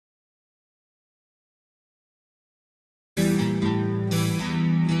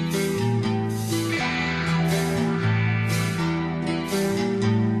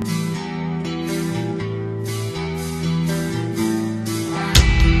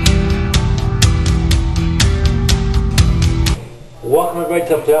welcome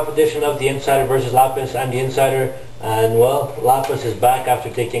right to the playoff edition of the Insider versus Lappas. I'm the Insider, and well, Lappas is back after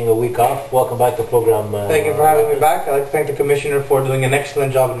taking a week off. Welcome back to the program. Thank you for having me back. I'd like to thank the Commissioner for doing an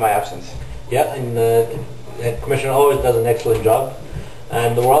excellent job in my absence. Yeah, and the Commissioner always does an excellent job.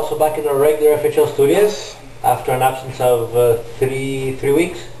 And we're also back in our regular FHL studios after an absence of 3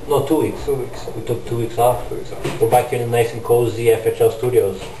 weeks. No, 2 weeks. 2 weeks. We took 2 weeks off. We're back here in the nice and cozy FHL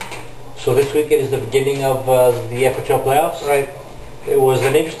studios. So this week it is the beginning of the FHL playoffs. Right. It was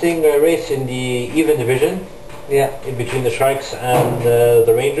an interesting race in the even division. Yeah. In between the Sharks and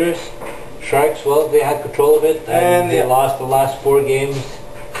the Rangers. Sharks, well, they had control of it and they lost the last 4 games.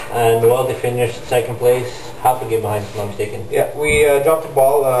 And well, they finished second place, half a game behind, if I'm not mistaken. Yeah, we dropped the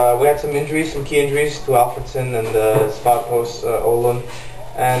ball. We had some injuries, some key injuries to Alfredson and Spatos, Olun.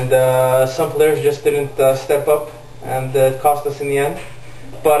 And some players just didn't step up, and it cost us in the end.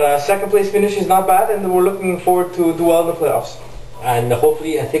 But second place finish is not bad, and we're looking forward to do well in the playoffs. And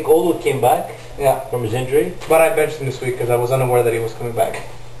hopefully, I think Olu came back from his injury. But I benched him this week because I was unaware that he was coming back.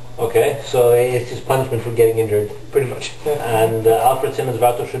 Okay, so it's his punishment for getting injured. Pretty much. And Alfredson and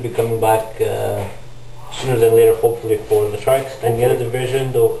Zvato should be coming back sooner than later, hopefully, for the Sharks. And the other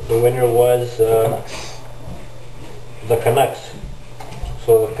division, the winner was the Canucks.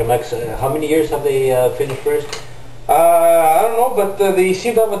 So the Canucks, how many years have they finished first? I don't know, but they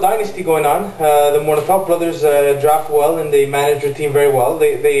seem to have a dynasty going on. The Mornifeld brothers draft well and they manage their team very well.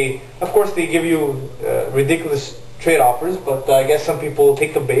 They of course, they give you ridiculous trade offers, but I guess some people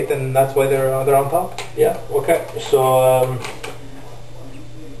take the bait, and that's why they're on top. Yeah. Okay. So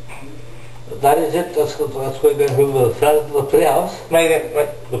that is it. Let's go through the playoffs. Right.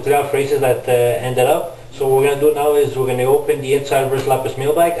 The playoff races that ended up. So what we're going to do now is we're going to open the Insider vs. Lappas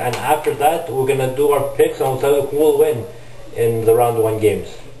mailbag, and after that we're going to do our picks and we'll tell you who will win in the round 1 games.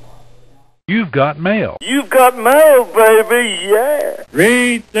 You've got mail. You've got mail, baby, yeah!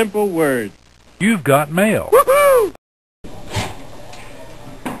 Read simple words. You've got mail. Woohoo!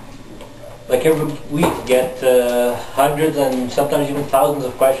 Like every week we get hundreds and sometimes even thousands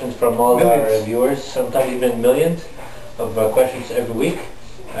of questions from all our viewers, sometimes even millions of questions every week.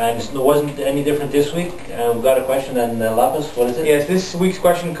 And it wasn't any different this week. We've got a question, and Lappas, what is it? Yes, this week's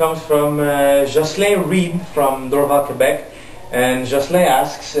question comes from Jocelyn Reed from Dorval, Quebec. And Jocelyn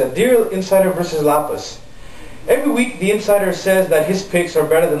asks, Dear Insider versus Lappas, every week the Insider says that his picks are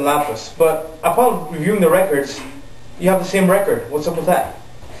better than Lappas, but upon reviewing the records, you have the same record. What's up with that?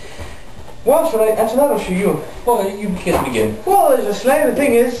 Well, should I answer that or should you? Well, you can begin. Well, Jocelyn, the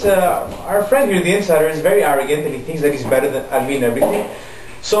thing is, our friend here, the Insider, is very arrogant and he thinks that he's better than me and everything.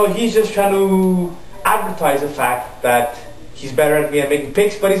 So he's just trying to advertise the fact that he's better at me at making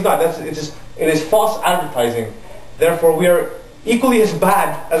picks, but he's not. It is false advertising. Therefore, we are equally as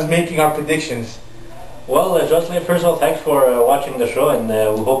bad as making our predictions. Well, Jocelyn, first of all, thanks for watching the show, and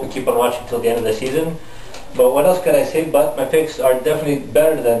we hope you keep on watching till the end of the season. But what else can I say? But my picks are definitely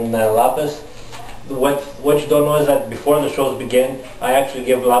better than Lappas. What you don't know is that before the shows begin, I actually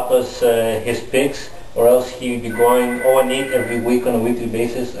give Lappas his picks, or else he'd be going 0-8 every week on a weekly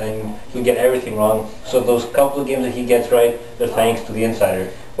basis, and he'll get everything wrong. So those couple of games that he gets right, they're thanks to the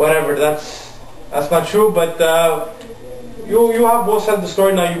Insider. Whatever, that's not true, but you have both sides of the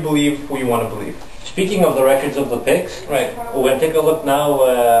story. Now you believe who you want to believe. Speaking of the records of the picks, right, we're going to take a look now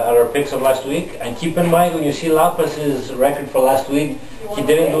at our picks of last week. And keep in mind, when you see Lappas' record for last week, he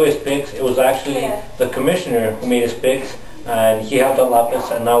didn't do his picks. It was actually the Commissioner who made his picks. And he helped out Lappas,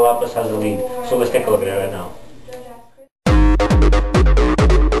 and now Lappas has the lead. So let's take a look at it right now.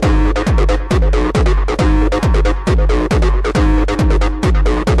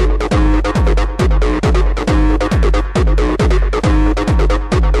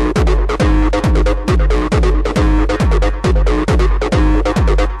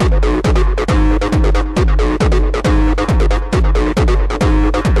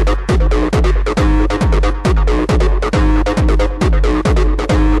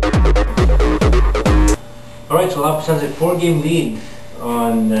 Alright, so Lappas has a 4-game lead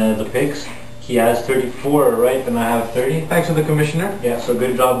on the picks. He has 34 right, and I have 30. Thanks to the Commissioner. Yeah, so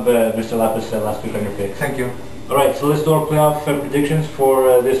good job, Mr. Lappas, last week on your picks. Thank you. Alright, so let's do our playoff predictions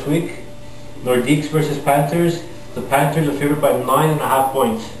for this week. Nordiques versus Panthers. The Panthers are favored by 9.5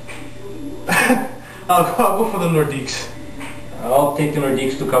 points. I'll go for the Nordiques. I'll take the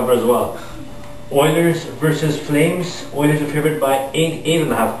Nordiques to cover as well. Oilers versus Flames. Oilers are favored by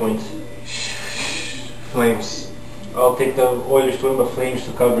 8.5 points. Flames. I'll take the Oilers to win, but Flames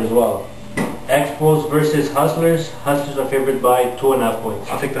to cover as well. Expos versus Hustlers. Hustlers are favored by 2.5 points.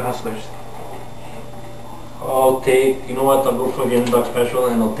 I'll take the Hustlers. I'll take, you know what, I'll go for the underdog special,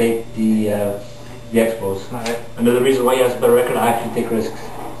 and I'll take the the Expos. Alright. Another reason why he has a better record, I actually take risks.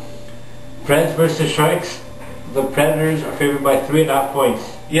 Preds versus Sharks. The Predators are favored by 3.5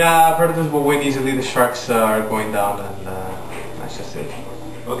 points. Yeah, Predators will win easily. The Sharks are going down, and that's just it.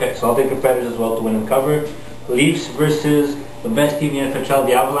 Okay, so I'll take the Predators as well to win and cover. Leafs versus the best team in the NHL,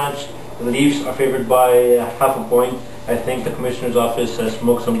 the Avalanche. The Leafs are favored by half a point. I think the commissioner's office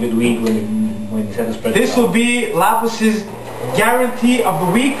smoked some good weed when he set the spread. This will be Lappas' guarantee of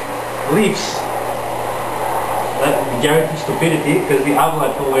the week. Leafs. That would be guaranteed stupidity because the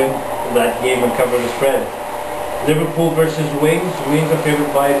Avalanche will win that game and cover the spread. Liverpool versus Wings. Wings are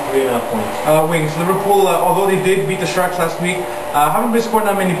favored by 3.5 points. Wings. Liverpool, although they did beat the Sharks last week, haven't been scoring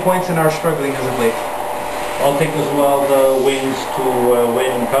that many points and are struggling as of late. I'll take as well the Wings to win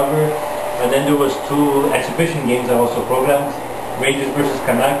and cover. And then there was 2 exhibition games I also programmed. Rangers versus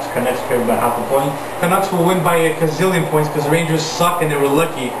Canucks. Canucks favored by half a point. Canucks will win by a gazillion points because Rangers suck and they were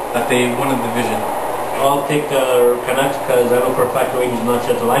lucky that they won the division. I'll take Canucks because I know for a fact the Rangers are not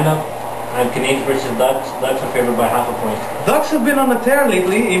set to line up. And Canadiens versus Ducks. Ducks are favored by half a point. Ducks have been on a tear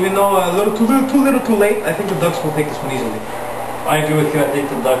lately, even though a little too late. I think the Ducks will take this one easily. I agree with you. I think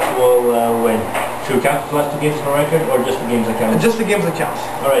the Ducks will win. Should we count the last 2 games on our record or just the games that count? Just the games that count.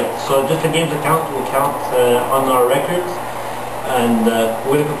 Alright, so just the games that count will count on our records. And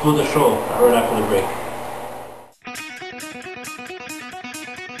we're going to conclude the show right after the break.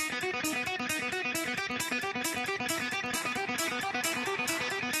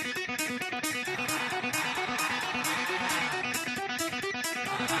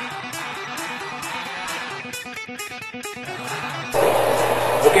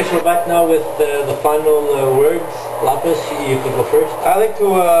 Okay, so we're back now with the final words. Lappas, you can go first. I'd like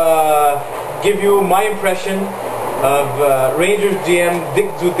to give you my impression of Rangers GM Dick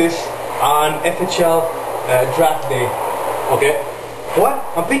Zutis on FHL draft day. Okay. What?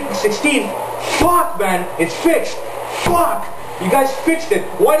 I'm picking 16. Fuck, man, it's fixed. Fuck, you guys fixed it.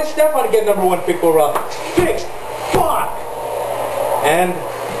 Why did Stefan get #1 pick overall? It's fixed. Fuck. And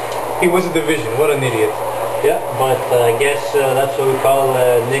he was a division. What an idiot. Yeah, but I guess that's what we call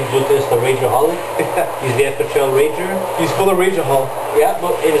Nick Zutis the Ragerholic. He's the FHL Rager. He's full of Ragerholic. Yeah,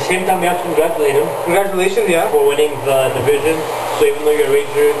 but at the same time we have to congratulate him. Congratulations, yeah. For winning the division. So even though you're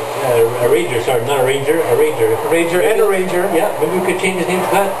a Rager, sorry, not a Ranger, a Rager. A Rager and a Ranger. Yeah, maybe we could change his name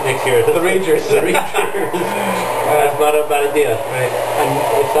to that next year. The Rangers. The Rangers. That's not a bad idea. Right. And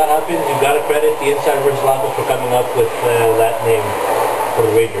if that happens, you've got to credit the Insider and Lappas for coming up with that name for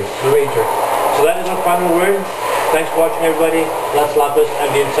the Rangers. The Ranger. So that is our final word. Thanks for watching, everybody. That's Lappas.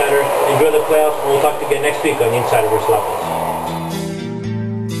 I'm the Insider. Enjoy the playoffs, and we'll talk to you again next week on the Insider vs. Lappas.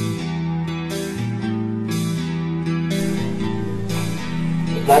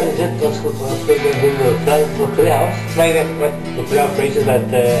 That is it. Let's go to the playoffs. Right. The playoff races that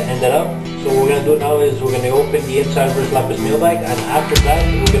ended up. So what we're going to do now is we're going to open the Insider vs. Lappas mailbag, and after that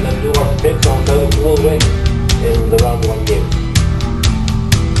we're going to do our picks on who will win in the round 1 game.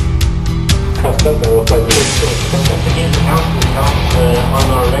 The games count on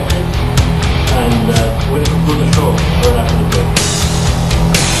our record, and we're going to conclude the show right after the break.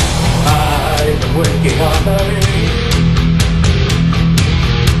 I'm working on the